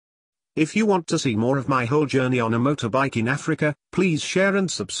If you want to see more of my whole journey on a motorbike in Africa, please share and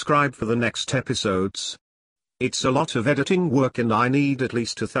subscribe for the next episodes. It's a lot of editing work and I need at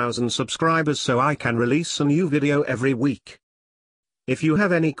least 1,000 subscribers so I can release a new video every week. If you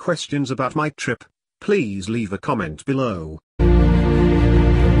have any questions about my trip, please leave a comment below.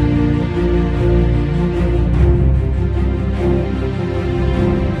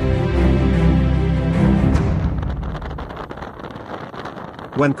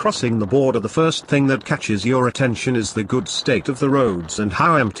 When crossing the border, the first thing that catches your attention is the good state of the roads and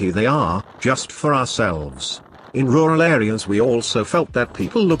how empty they are, just for ourselves. In rural areas we also felt that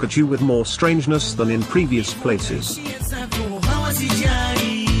people look at you with more strangeness than in previous places.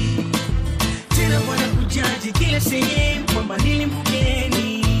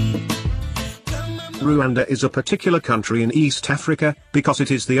 Rwanda is a particular country in East Africa, because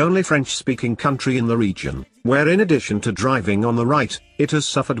it is the only French-speaking country in the region, where in addition to driving on the right, it has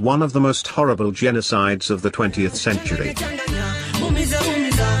suffered one of the most horrible genocides of the 20th century.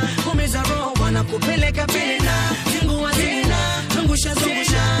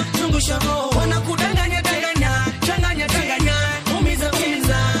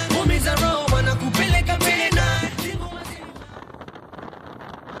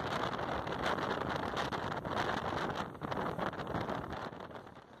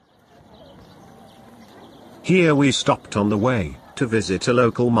 Here we stopped on the way to visit a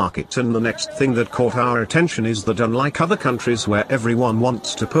local market, and the next thing that caught our attention is that unlike other countries where everyone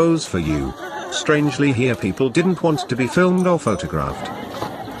wants to pose for you, strangely here people didn't want to be filmed or photographed.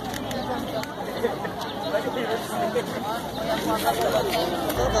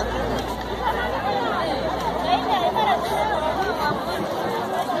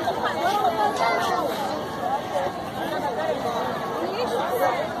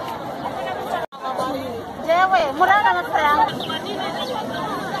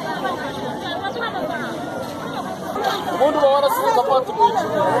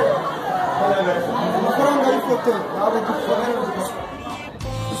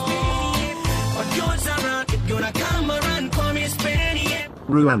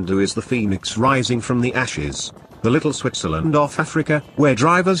 Rwanda is the phoenix rising from the ashes, the little Switzerland of Africa, where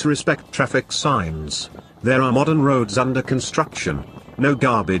drivers respect traffic signs. There are modern roads under construction, no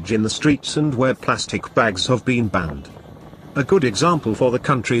garbage in the streets, and where plastic bags have been banned. A good example for the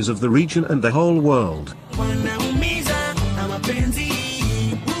countries of the region and the whole world.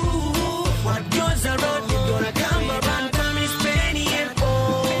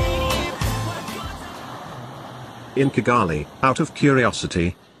 In Kigali, out of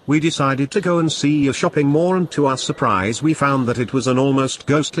curiosity, we decided to go and see a shopping mall, and to our surprise we found that it was an almost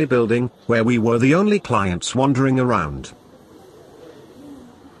ghostly building, where we were the only clients wandering around.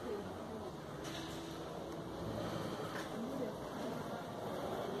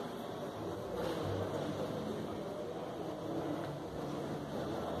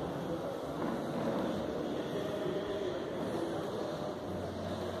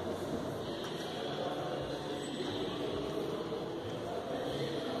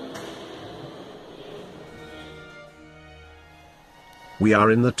 We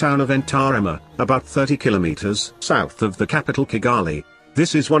are in the town of Ntarama, about 30 kilometers south of the capital Kigali.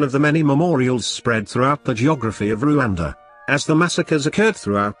 This is one of the many memorials spread throughout the geography of Rwanda, as the massacres occurred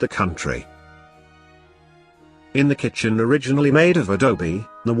throughout the country. In the kitchen, originally made of adobe,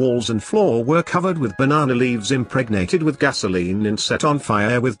 the walls and floor were covered with banana leaves impregnated with gasoline and set on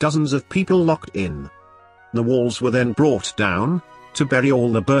fire with dozens of people locked in. The walls were then brought down, to bury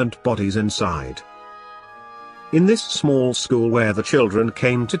all the burnt bodies inside. In this small school where the children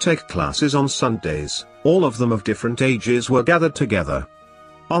came to take classes on Sundays, all of them of different ages were gathered together.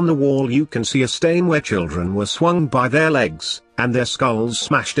 On the wall you can see a stain where children were swung by their legs, and their skulls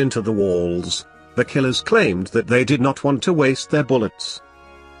smashed into the walls. The killers claimed that they did not want to waste their bullets.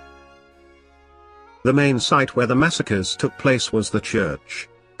 The main site where the massacres took place was the church.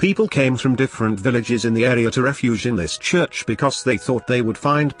 People came from different villages in the area to refuge in this church because they thought they would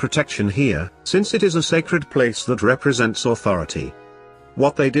find protection here, since it is a sacred place that represents authority.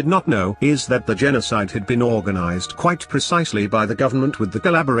 What they did not know is that the genocide had been organized quite precisely by the government with the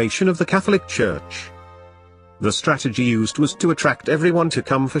collaboration of the Catholic Church. The strategy used was to attract everyone to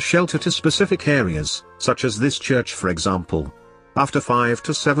come for shelter to specific areas, such as this church for example. After 5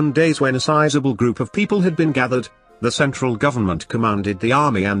 to 7 days, when a sizable group of people had been gathered, the central government commanded the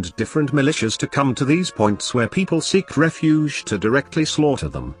army and different militias to come to these points where people seek refuge to directly slaughter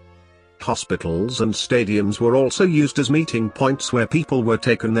them. Hospitals and stadiums were also used as meeting points where people were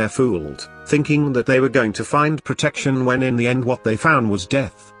taken there fooled, thinking that they were going to find protection when in the end what they found was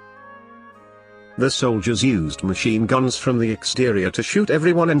death. The soldiers used machine guns from the exterior to shoot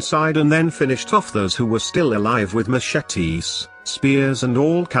everyone inside and then finished off those who were still alive with machetes, spears and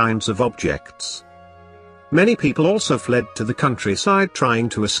all kinds of objects. Many people also fled to the countryside trying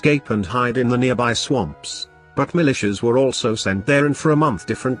to escape and hide in the nearby swamps, but militias were also sent there and for a month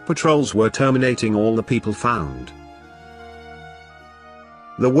different patrols were terminating all the people found.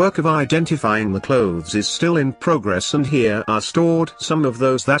 The work of identifying the clothes is still in progress and here are stored some of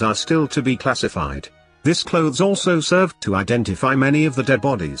those that are still to be classified. This clothes also served to identify many of the dead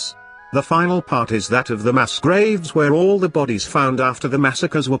bodies. The final part is that of the mass graves where all the bodies found after the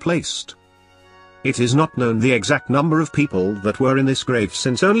massacres were placed. It is not known the exact number of people that were in this grave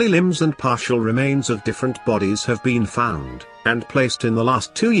since only limbs and partial remains of different bodies have been found, and placed in the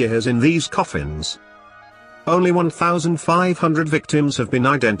last 2 years in these coffins. Only 1,500 victims have been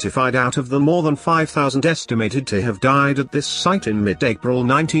identified out of the more than 5,000 estimated to have died at this site in mid-April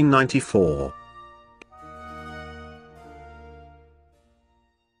 1994.